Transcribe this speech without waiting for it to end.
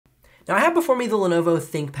Now I have before me the Lenovo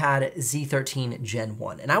ThinkPad Z13 Gen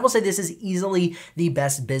 1, and I will say this is easily the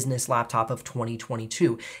best business laptop of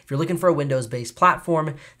 2022. If you're looking for a Windows-based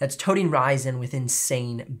platform that's toting Ryzen with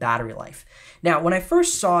insane battery life. Now, when I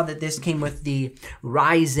first saw that this came with the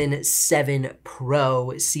Ryzen 7 Pro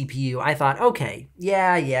CPU, I thought, okay,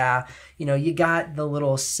 yeah, you know, you got the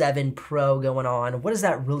little 7 Pro going on. What is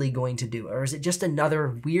that really going to do? Or is it just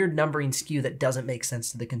another weird numbering SKU that doesn't make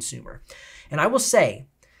sense to the consumer? And I will say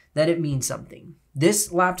that it means something.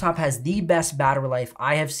 This laptop has the best battery life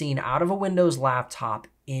I have seen out of a Windows laptop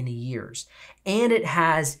in years. And it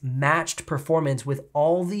has matched performance with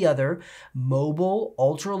all the other mobile,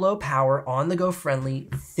 ultra low power, on-the-go friendly,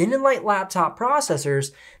 thin and light laptop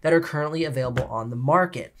processors that are currently available on the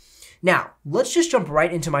market. Now, let's just jump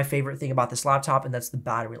right into my favorite thing about this laptop, and that's the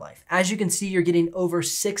battery life. As you can see, you're getting over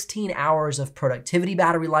 16 hours of productivity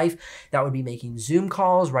battery life. That would be making Zoom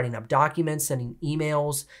calls, writing up documents, sending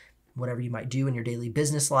emails, whatever you might do in your daily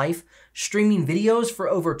business life, streaming videos for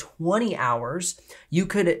over 20 hours. You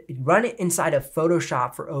could run it inside of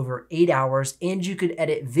Photoshop for over 8 hours, and you could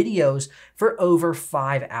edit videos for over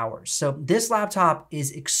 5 hours. So this laptop is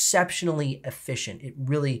exceptionally efficient. It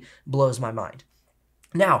really blows my mind.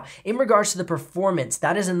 Now, in regards to the performance,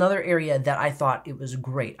 that is another area that I thought it was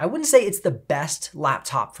great. I wouldn't say it's the best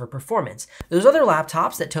laptop for performance. There's other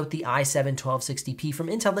laptops that tote the i7-1260p from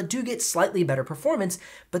Intel that do get slightly better performance,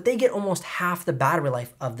 but they get almost half the battery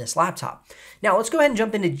life of this laptop. Now, let's go ahead and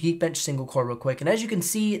jump into Geekbench single core real quick. And as you can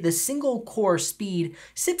see, the single core speed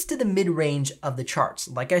sits to the mid-range of the charts.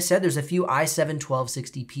 Like I said, there's a few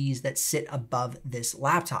i7-1260ps that sit above this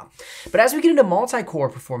laptop. But as we get into multi-core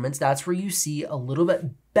performance, that's where you see a little bit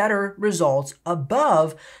better results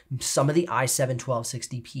above some of the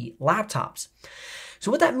i7-1260p laptops. So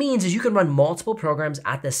what that means is you can run multiple programs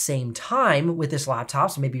at the same time with this laptop.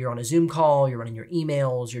 So maybe you're on a Zoom call, you're running your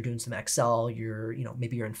emails, you're doing some Excel,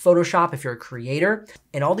 maybe you're in Photoshop if you're a creator,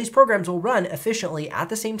 and all these programs will run efficiently at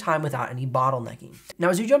the same time without any bottlenecking. Now,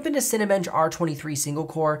 as you jump into Cinebench R23 single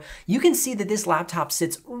core, you can see that this laptop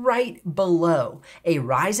sits right below a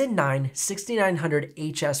Ryzen 9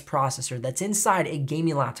 6900HS processor that's inside a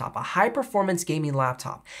gaming laptop, a high performance gaming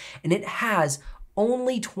laptop, and it has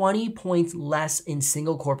only 20 points less in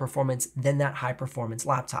single core performance than that high performance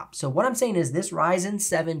laptop. So what I'm saying is this Ryzen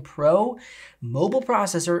 7 Pro mobile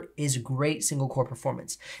processor is great single core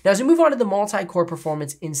performance. Now, as we move on to the multi-core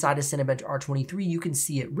performance inside of Cinebench R23, you can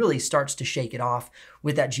see it really starts to shake it off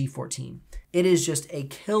with that G14. It is just a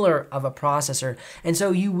killer of a processor. And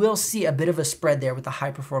so you will see a bit of a spread there with the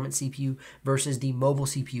high performance CPU versus the mobile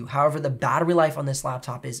CPU. However, the battery life on this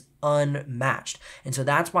laptop is unmatched. And so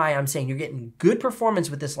that's why I'm saying you're getting good performance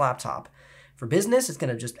with this laptop. For business, it's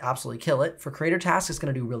going to just absolutely kill it. For creator tasks, it's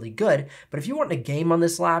going to do really good. But if you want to game on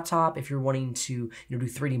this laptop, if you're wanting to do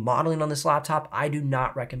 3D modeling on this laptop, I do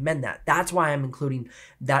not recommend that. That's why I'm including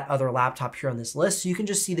that other laptop here on this list, so you can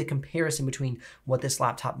just see the comparison between what this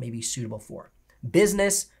laptop may be suitable for.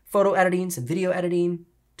 Business, photo editing, some video editing,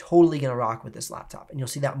 totally gonna rock with this laptop. And you'll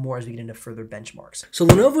see that more as we get into further benchmarks. So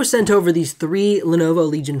Lenovo sent over these 3 Lenovo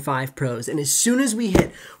Legion 5 Pros. And as soon as we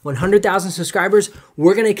hit 100,000 subscribers,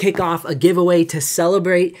 we're gonna kick off a giveaway to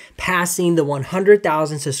celebrate passing the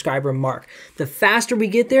 100,000 subscriber mark. The faster we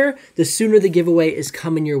get there, the sooner the giveaway is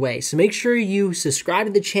coming your way. So make sure you subscribe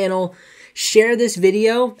to the channel, share this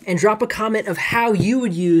video, and drop a comment of how you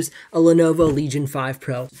would use a Lenovo Legion 5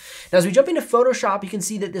 Pro. Now, as we jump into Photoshop, you can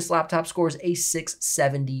see that this laptop scores a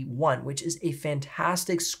 671, which is a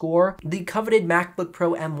fantastic score. The coveted MacBook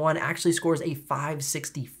Pro M1 actually scores a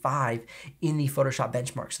 565 in the Photoshop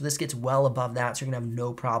benchmark. So this gets well above that, so you're gonna have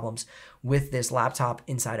no problems with this laptop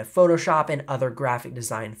inside of Photoshop and other graphic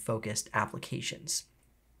design focused applications.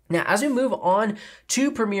 Now, as we move on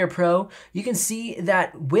to Premiere Pro, you can see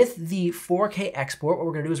that with the 4K export, what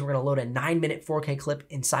we're gonna do is we're gonna load a 9-minute 4K clip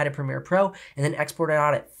inside of Premiere Pro and then export it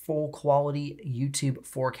out at full quality YouTube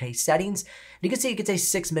 4K settings. And you can see it gets a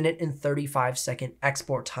 6-minute and 35-second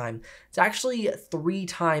export time. It's actually 3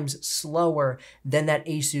 times slower than that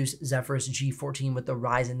Asus Zephyrus G14 with the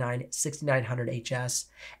Ryzen 9 6900HS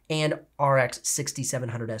and RX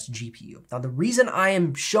 6700S GPU. Now, the reason I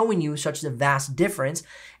am showing you such a vast difference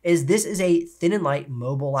is this is a thin and light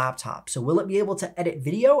mobile laptop. So will it be able to edit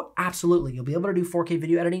video? Absolutely. You'll be able to do 4K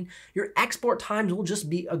video editing. Your export times will just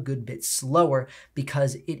be a good bit slower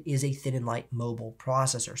because it is a thin and light mobile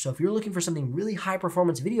processor. So if you're looking for something really high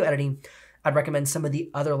performance video editing, I'd recommend some of the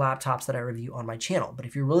other laptops that I review on my channel. But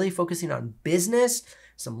if you're really focusing on business,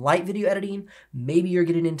 some light video editing, maybe you're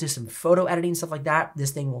getting into some photo editing, stuff like that,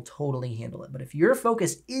 this thing will totally handle it. But if your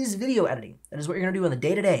focus is video editing, that is what you're gonna do on the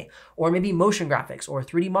day-to-day, or maybe motion graphics or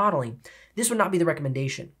 3D modeling, this would not be the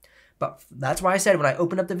recommendation. But that's why I said when I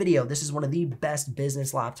opened up the video, this is one of the best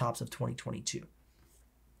business laptops of 2022.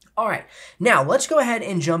 All right, now let's go ahead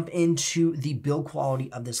and jump into the build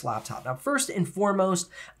quality of this laptop. Now, first and foremost,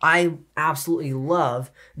 I absolutely love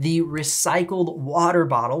the recycled water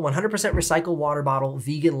bottle, 100% recycled water bottle,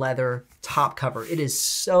 vegan leather top cover. It is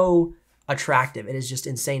so attractive. It is just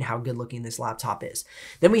insane how good looking this laptop is.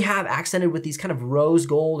 Then we have accented with these kind of rose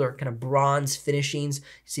gold or kind of bronze finishings. You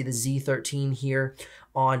see the Z13 here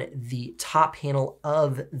on the top panel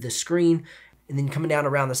of the screen. And then coming down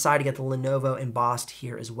around the side, you get the Lenovo embossed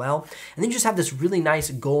here as well. And then you just have this really nice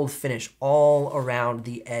gold finish all around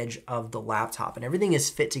the edge of the laptop. And everything is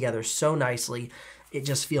fit together so nicely. It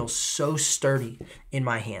just feels so sturdy in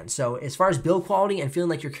my hand. So as far as build quality and feeling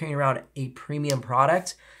like you're carrying around a premium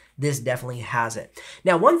product, this definitely has it.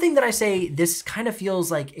 Now, one thing that I say this kind of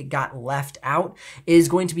feels like it got left out is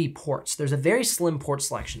going to be ports. There's a very slim port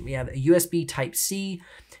selection. We have a USB Type-C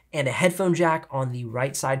and a headphone jack on the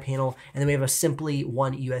right side panel, and then we have a simply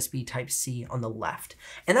one USB Type-C on the left.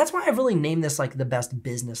 And that's why I've really named this like the best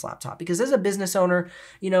business laptop, because as a business owner,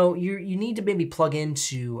 you know, you need to maybe plug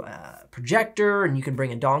into a projector, and you can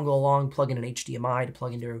bring a dongle along, plug in an HDMI to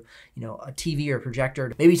plug into, you know, a TV or a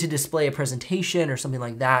projector, maybe to display a presentation or something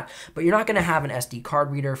like that. But you're not gonna have an SD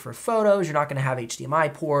card reader for photos, you're not gonna have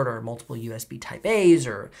HDMI port or multiple USB Type-A's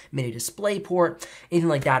or mini display port, anything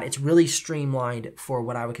like that. It's really streamlined for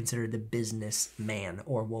what I would consider the businessman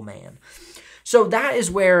or woman. So that is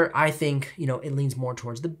where I think, you know, it leans more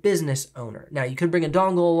towards the business owner. Now, you could bring a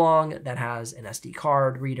dongle along that has an SD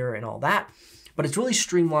card reader and all that, but it's really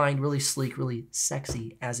streamlined, really sleek, really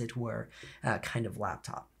sexy, as it were, kind of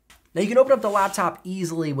laptop. Now, you can open up the laptop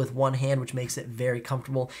easily with one hand, which makes it very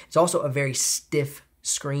comfortable. It's also a very stiff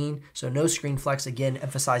screen, so no screen flex, again,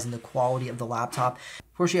 emphasizing the quality of the laptop.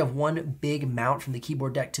 Of course, you have one big mount from the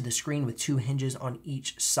keyboard deck to the screen with two hinges on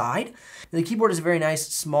each side. And the keyboard is a very nice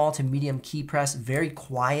small to medium key press, very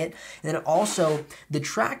quiet. And then also the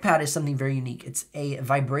trackpad is something very unique. It's a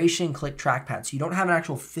vibration click trackpad, so you don't have an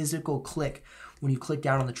actual physical click when you click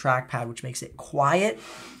down on the trackpad, which makes it quiet.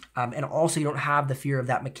 And also you don't have the fear of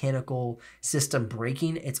that mechanical system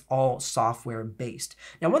breaking. It's all software based.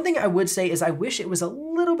 Now, one thing I would say is I wish it was a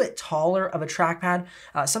little bit taller of a trackpad.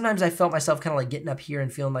 Sometimes I felt myself kind of like getting up here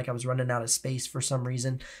and feeling like I was running out of space for some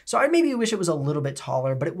reason. So I maybe wish it was a little bit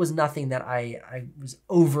taller, but it was nothing that I was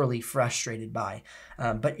overly frustrated by.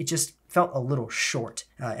 But it just felt a little short.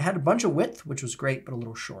 It had a bunch of width, which was great, but a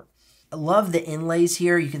little short. I love the inlays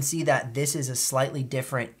here. You can see that this is a slightly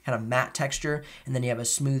different kind of matte texture, and then you have a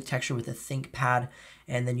smooth texture with a ThinkPad,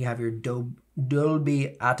 and then you have your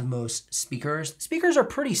Dolby Atmos speakers. Speakers are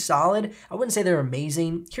pretty solid. I wouldn't say they're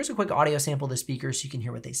amazing. Here's a quick audio sample of the speakers so you can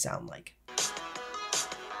hear what they sound like.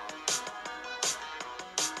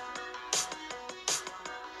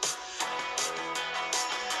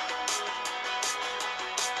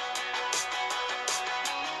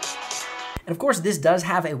 And of course, this does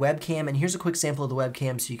have a webcam, and here's a quick sample of the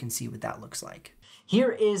webcam so you can see what that looks like.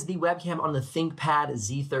 Here is the webcam on the ThinkPad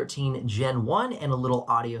Z13 Gen 1 and a little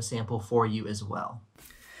audio sample for you as well.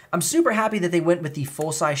 I'm super happy that they went with the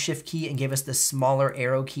full-size shift key and gave us the smaller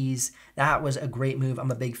arrow keys. That was a great move.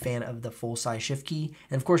 I'm a big fan of the full-size shift key.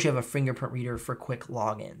 And of course, you have a fingerprint reader for quick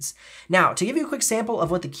logins. Now, to give you a quick sample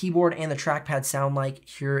of what the keyboard and the trackpad sound like,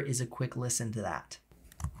 here is a quick listen to that.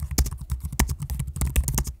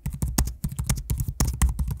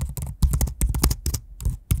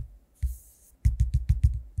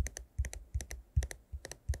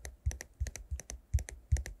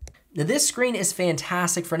 Now, this screen is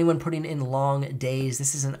fantastic for anyone putting in long days.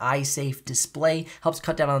 This is an eye-safe display, helps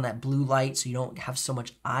cut down on that blue light so you don't have so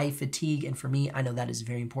much eye fatigue. And for me, I know that is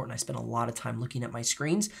very important. I spend a lot of time looking at my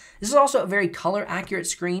screens. This is also a very color-accurate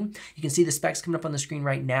screen. You can see the specs coming up on the screen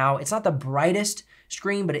right now. It's not the brightest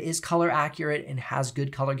screen, but it is color accurate and has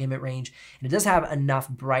good color gamut range. And it does have enough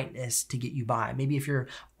brightness to get you by. Maybe if you're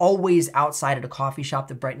always outside at a coffee shop,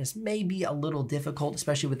 the brightness may be a little difficult,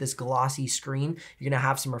 especially with this glossy screen. You're gonna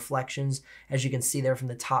have some reflections. As you can see there from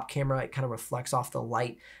the top camera, it kind of reflects off the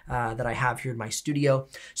light that I have here in my studio.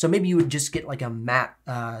 So maybe you would just get like a matte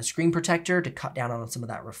screen protector to cut down on some of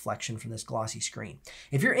that reflection from this glossy screen.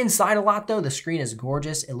 If you're inside a lot though, the screen is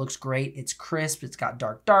gorgeous. It looks great. It's crisp. It's got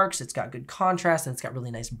dark darks. It's got good contrast, and it's got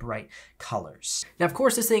really nice bright colors. Now, of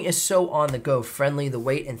course, this thing is so on the go friendly. The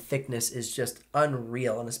weight and thickness is just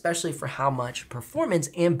unreal. And especially for how much performance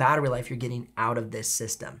and battery life you're getting out of this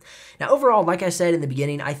system. Now, overall, like I said in the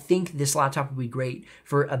beginning, I think this laptop would be great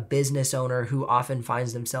for a business owner who often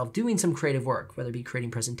finds themselves doing some creative work, whether it be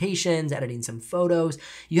creating presentations, editing some photos.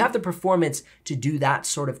 You have the performance to do that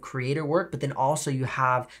sort of creator work, but then also you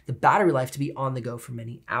have the battery life to be on the go for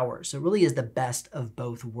many hours. So it really is the best of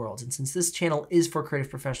both worlds. And since this channel is for creative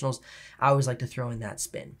professionals, I always like to throw in that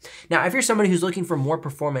spin. Now, if you're somebody who's looking for more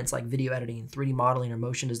performance like video editing, 3D modeling, or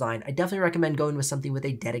motion design, I definitely recommend going with something with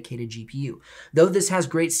a dedicated GPU. Though this has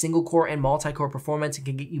great single core and multi-core performance and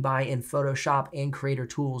can get you by in Photoshop and creator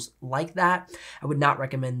tools like that, I would not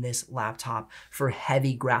recommend this laptop for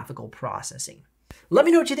heavy graphical processing. Let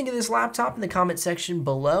me know what you think of this laptop in the comment section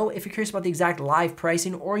below. If you're curious about the exact live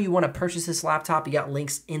pricing or you want to purchase this laptop, you got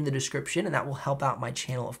links in the description, and that will help out my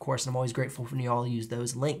channel, of course, and I'm always grateful when you all use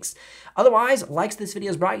those links. Otherwise, likes this video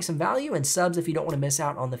has brought you some value, and subs if you don't want to miss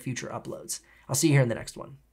out on the future uploads. I'll see you here in the next one.